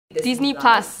Disney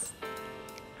Plus.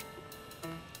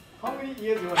 How many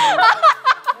years you want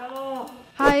to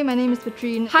Hi, my name is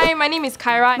Patrine. Hi, my name is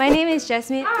Kyra. My name is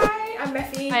Jasmine. Hi, I'm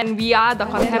Messi. And we are the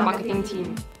content marketing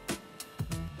team.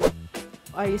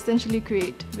 I essentially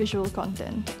create visual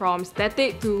content. From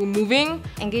static to moving,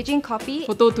 Engaging copy.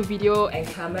 photo to video, And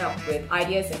come up with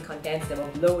ideas and contents that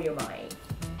will blow your mind.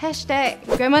 Hashtag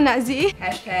Grammar Nazi.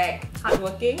 Hashtag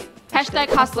hardworking. hashtag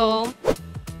hustle.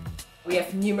 We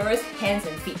have numerous hands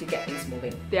and feet to get things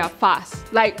moving. They are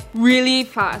fast, like really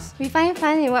fast. We find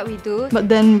fun in what we do. But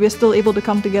then we're still able to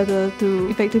come together to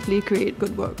effectively create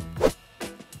good work.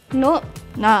 Nope.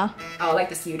 Nah. I would like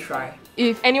to see you try.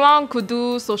 If anyone could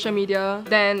do social media,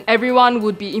 then everyone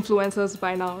would be influencers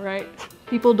by now, right?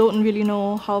 People don't really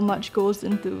know how much goes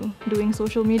into doing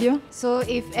social media. So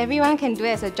if everyone can do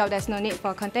it as a job, there's no need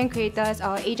for content creators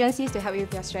or agencies to help you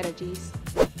with your strategies.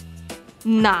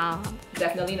 Nah.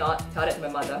 Definitely not. Tell that to my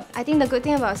mother. I think the good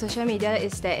thing about social media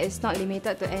is that it's not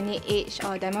limited to any age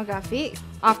or demographic.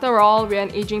 After all, we're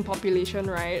an aging population,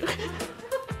 right?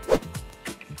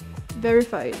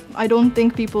 Verified. I don't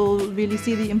think people really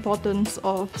see the importance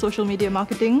of social media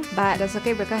marketing. But the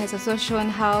circuit breaker has also shown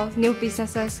how new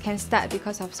businesses can start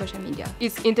because of social media.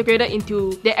 It's integrated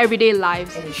into their everyday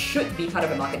lives. And it should be part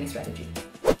of a marketing strategy.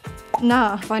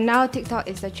 Nah. For now, TikTok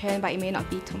is the trend, but it may not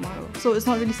be tomorrow. So it's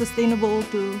not really sustainable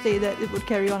to say that it would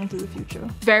carry on into the future.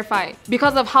 Verified.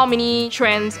 Because of how many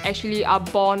trends actually are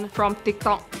born from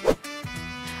TikTok.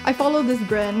 I follow this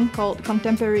brand called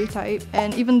Contemporary Type,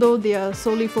 and even though they are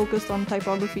solely focused on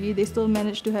typography, they still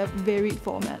manage to have varied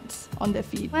formats on their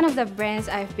feed. One of the brands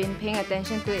I've been paying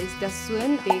attention to is The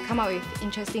Soon. They come up with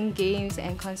interesting games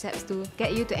and concepts to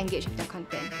get you to engage with their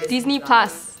content. Disney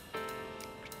Plus.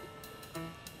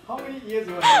 How many years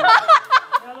you want to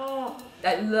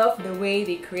I love the way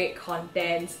they create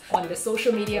content on the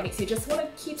social media. Makes you just want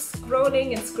to keep scrolling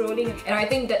and scrolling. And I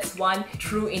think that's one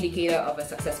true indicator of a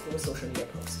successful social media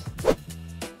post.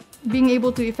 Being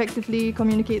able to effectively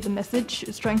communicate the message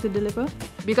it's trying to deliver.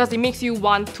 Because it makes you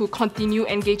want to continue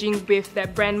engaging with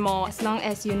that brand more. As long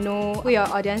as you know who your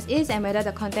audience is and whether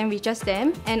the content reaches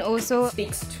them, and also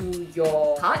Sticks to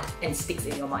your heart and sticks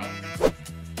in your mind.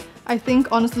 I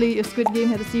think honestly, if Squid Game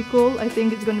had a sequel, I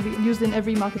think it's going to be used in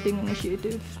every marketing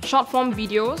initiative. Short form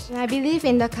videos. I believe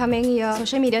in the coming year,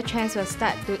 social media trends will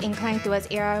start to incline towards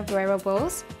AR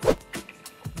wearables.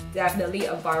 Definitely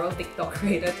a viral TikTok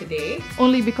creator today.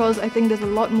 Only because I think there's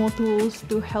a lot more tools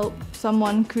to help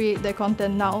someone create their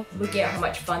content now. Looking at how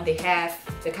much fun they have,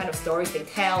 the kind of stories they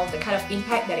tell, the kind of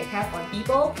impact that they have on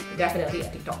people, definitely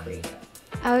a TikTok creator.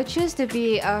 I would choose to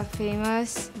be a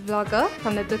famous vlogger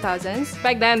from the 2000s.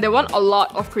 Back then, there weren't a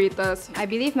lot of creators. I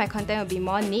believe my content will be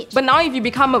more niche. But now if you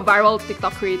become a viral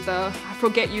TikTok creator, I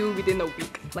forget you within a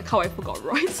week. Like how I forgot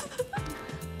Royce.